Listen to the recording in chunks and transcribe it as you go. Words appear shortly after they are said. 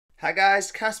Hi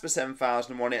guys,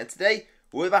 Casper7001 here, and today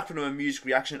we're back with another music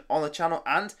reaction on the channel,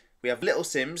 and we have Little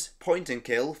Simz, Point and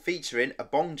Kill, featuring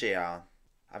Obongjayar.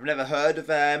 I've never heard of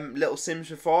Little Simz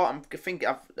before. I think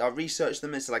I've researched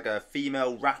them as like a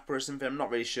female rapper or something, I'm not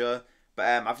really sure. But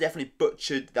I've definitely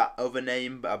butchered that other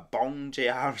name,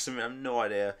 Obongjayar or something, I have no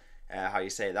idea how you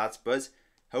say that, but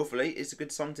hopefully it's a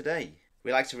good song today.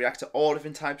 We like to react to all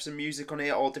different types of music on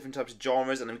here, all different types of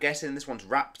genres, and I'm guessing this one's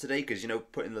rap today, because, you know,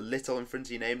 putting the little in front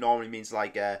of your name normally means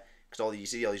like, because you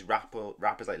see all these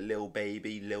rappers like Lil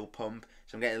Baby, Lil Pump,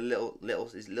 so I'm getting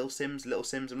is Lil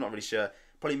Simz, I'm not really sure,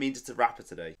 probably means it's a rapper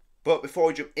today. But before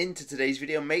we jump into today's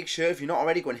video, make sure if you're not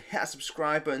already, go and hit that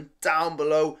subscribe button down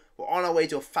below. We're on our way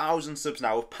to 1,000 subs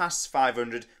now, we're past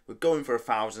 500, we're going for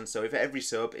 1,000, so if every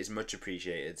sub is much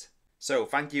appreciated. So,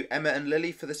 thank you Emma and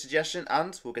Lily for the suggestion,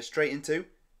 and we'll get straight into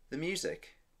the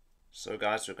music. So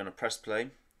guys, we're going to press play,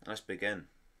 and let's begin.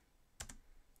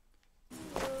 You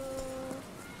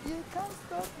can't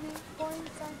stop me,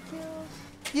 point and kill.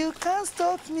 You can't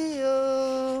stop me,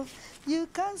 oh. You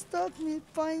can't stop me,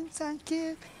 point and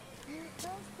kill. You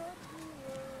can't stop me,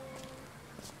 oh.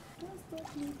 You can't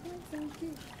stop me, point and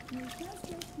kill. You can't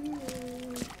stop me, oh.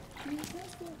 You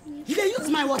can't stop me. You dey use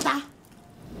my water.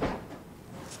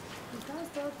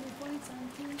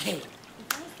 Hey,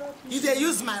 you dey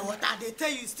use my water, they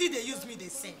tell you, still they use me the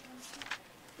same.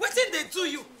 Wetin they do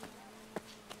you?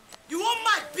 You want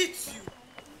my beat you?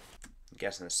 I'm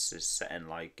guessing this is set in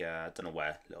like, I don't know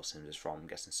where Little Simz is from, I'm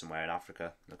guessing somewhere in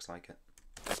Africa, looks like it.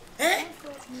 Eh?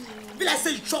 Be like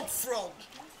say you chop frog.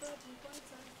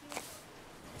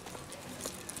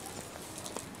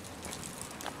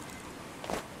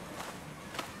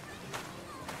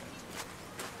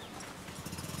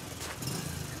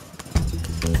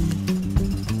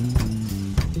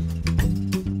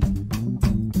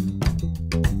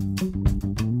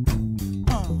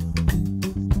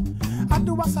 I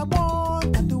do what I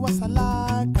want, I do what I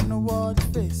like, I know what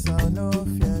face, I no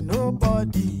fear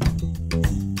nobody,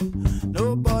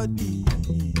 nobody.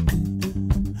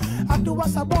 I do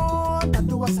what I want, I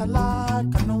do what I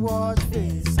like, I know what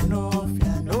face, I no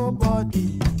fear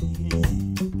nobody,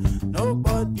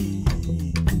 nobody.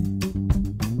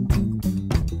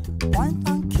 Point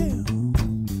and kill,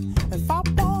 if I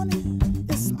want it,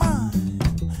 it's mine,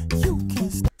 you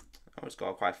can't stop. Oh, it's got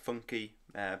a quite funky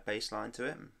bass line to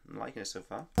it. I'm liking it so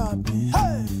far.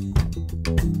 Hey.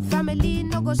 Family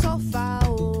no go so far,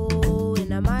 oh, in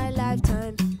my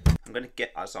lifetime.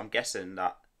 I'm guessing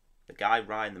that the guy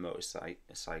riding the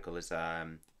motorcycle is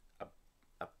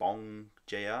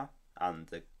Obongjayar, and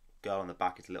the girl on the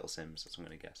back is Little Simz. That's what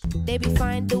I'm gonna guess. They be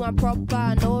fine, doing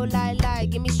proper, no lie,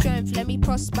 give me strength, let me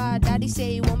prosper. Daddy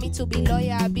say he want me to be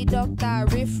lawyer, I be doctor,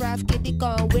 riff-raff, kitty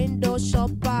gun, window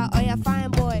shopper. Oh yeah,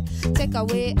 fine boy, take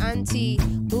away auntie,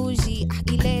 bougie,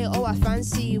 akile, oh I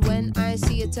fancy when I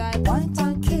see a type. Point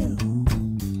and kill,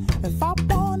 if I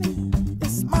want it,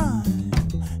 it's mine,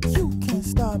 you can't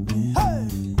stop me, hey,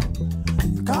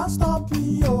 you can't stop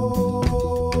me,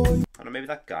 oh. I don't know, maybe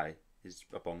that guy is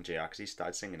Obongjayar because he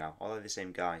started singing now. Or they're the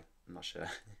same guy, I'm not sure.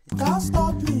 You can't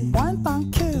stop me, point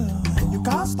and kill, you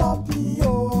can't stop me,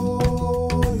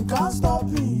 oh, you can't stop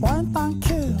me, point and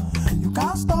kill, you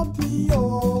can't stop me,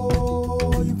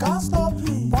 oh, you can't stop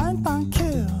me, point and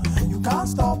kill, you can't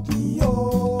stop me,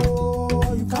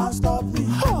 oh, you can't stop me.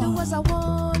 I do as I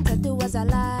want, I do as I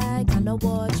like, I no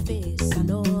watch face, I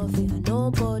no fear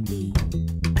nobody,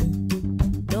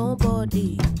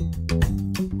 nobody.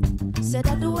 Said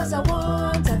I do as I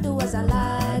want, I do as I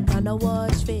like, I no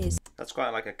watch face. That's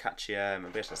quite like a catchy, I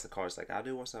guess that's the chorus, like, I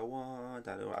do what I want,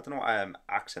 I don't know what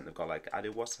accent they've got, like, I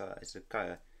do what I, it's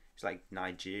like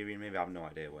Nigerian, maybe, I have no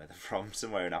idea where they're from,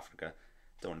 somewhere in Africa.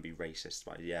 Don't want to be racist,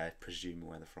 but yeah, I presume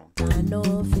where they're from. I no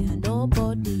fear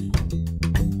nobody,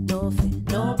 no fear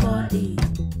nobody.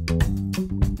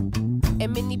 A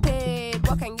mini paid,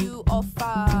 what can you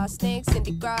offer? Snakes in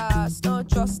the grass, no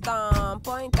trust them.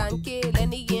 Point and kill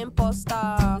any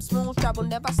imposter. Smooth travel,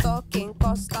 never stalking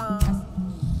custom.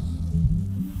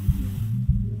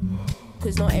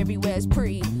 Cause not everywhere's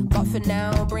pretty, but for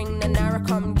now, bring the Naira,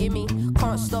 come gimme.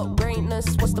 Can't stop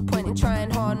greatness, what's the point in trying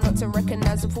hard not to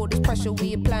recognize all this pressure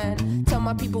we applying? Tell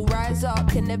my people rise up,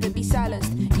 can never be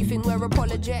silenced. You think we're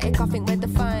apologetic, I think we're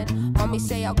defiant. Mommy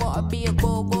say I gotta be a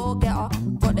go-getter.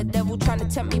 Got the devil trying to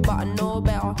tempt me, but I know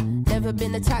better. Never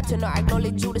been the type to not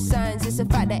acknowledge all the signs. It's the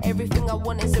fact that everything I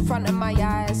want is in front of my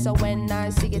eyes. So when I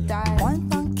see it die,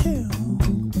 Point and kill,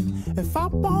 if I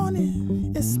want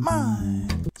it, it's mine.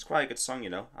 It's quite a good song, you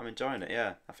know. I'm enjoying it,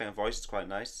 yeah. I think the voice is quite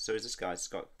nice. So is this guy. He's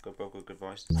got good vocal, good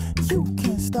voice. You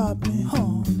can't stop me,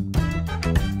 huh?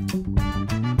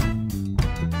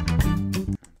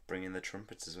 bring in the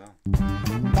trumpets as well.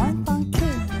 Point and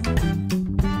kill.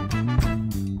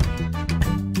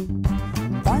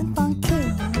 Point and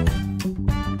kill.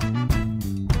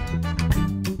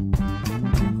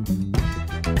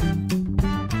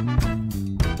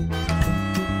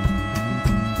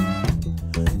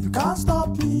 You can't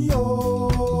stop me,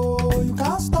 oh, you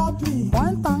can't stop me.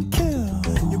 Point and kill.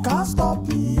 You can't stop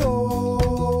me,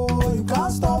 oh, you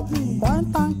can't stop me.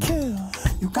 Point and kill.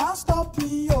 You can't stop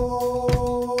me,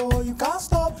 oh, you can't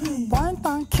stop me. Point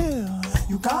and kill.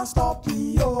 You can't stop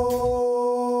me,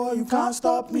 oh, you can't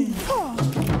stop me.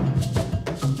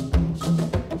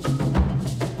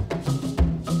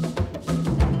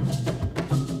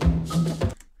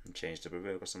 Changed up a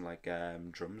bit. We've got some like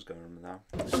drums going on now.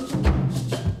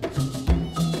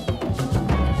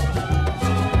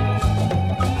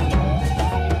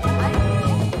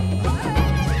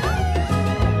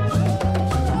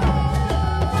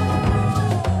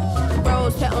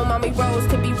 Rose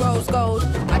to be rose gold.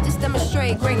 I just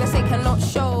demonstrate greatness they cannot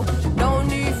show. No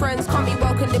new friends can't be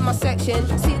welcomed in my section.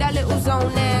 See that little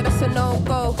zone there, that's a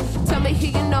no-go. Tell me who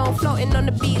you know, floating on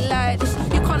the beat like this.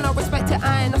 You can't not respect it,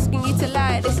 I ain't asking you to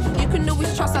like this. You can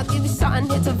always trust, I'll give you something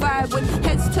here to vibe with.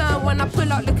 Heads turn when I pull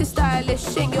out looking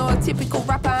stylish. Ain't your typical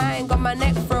rapper, I ain't got my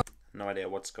neck froze. No idea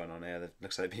what's going on here. It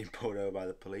looks like being pulled over by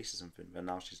the police or something, but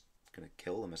now she's gonna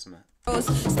kill them or something.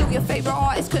 Still your favourite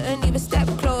artist, couldn't even step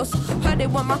close. Heard they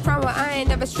want my crown, but I ain't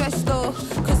never stressed though.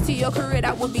 Cause to your career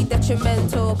that would be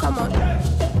detrimental. Come on.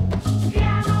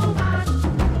 Piano man.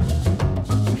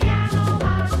 Piano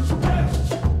man.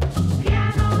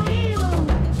 Piano hero.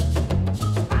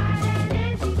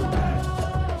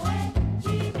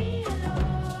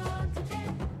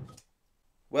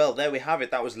 Well, there we have it.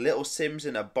 That was Little Simz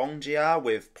in Obongjayar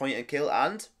with Point and Kill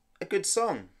and a good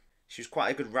song. She was quite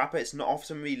a good rapper. It's not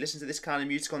often we listen to this kind of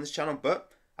music on this channel, but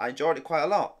I enjoyed it quite a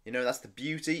lot. You know, that's the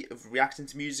beauty of reacting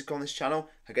to music on this channel.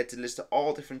 I get to listen to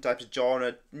all different types of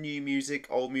genre, new music,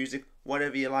 old music,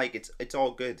 whatever you like. It's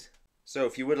all good. So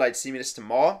if you would like to see me listen to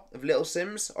more of Little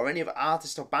Simz or any other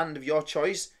artist or band of your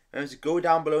choice, remember to go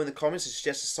down below in the comments and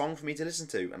suggest a song for me to listen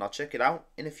to, and I'll check it out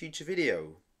in a future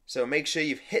video. So make sure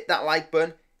you've hit that like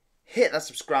button, hit that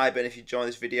subscribe button if you enjoyed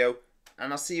this video,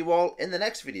 and I'll see you all in the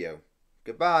next video.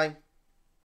 Goodbye.